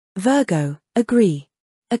Virgo, agree.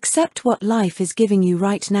 Accept what life is giving you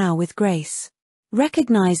right now with grace.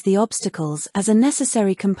 Recognize the obstacles as a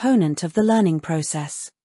necessary component of the learning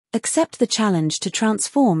process. Accept the challenge to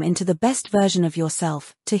transform into the best version of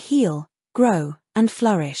yourself, to heal, grow, and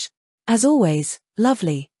flourish. As always,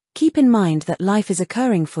 lovely, keep in mind that life is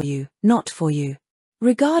occurring for you, not for you.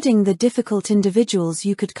 Regarding the difficult individuals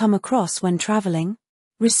you could come across when traveling,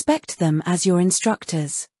 respect them as your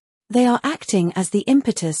instructors. They are acting as the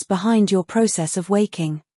impetus behind your process of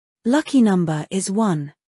waking. Lucky number is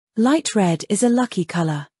 1. Light red is a lucky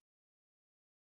color.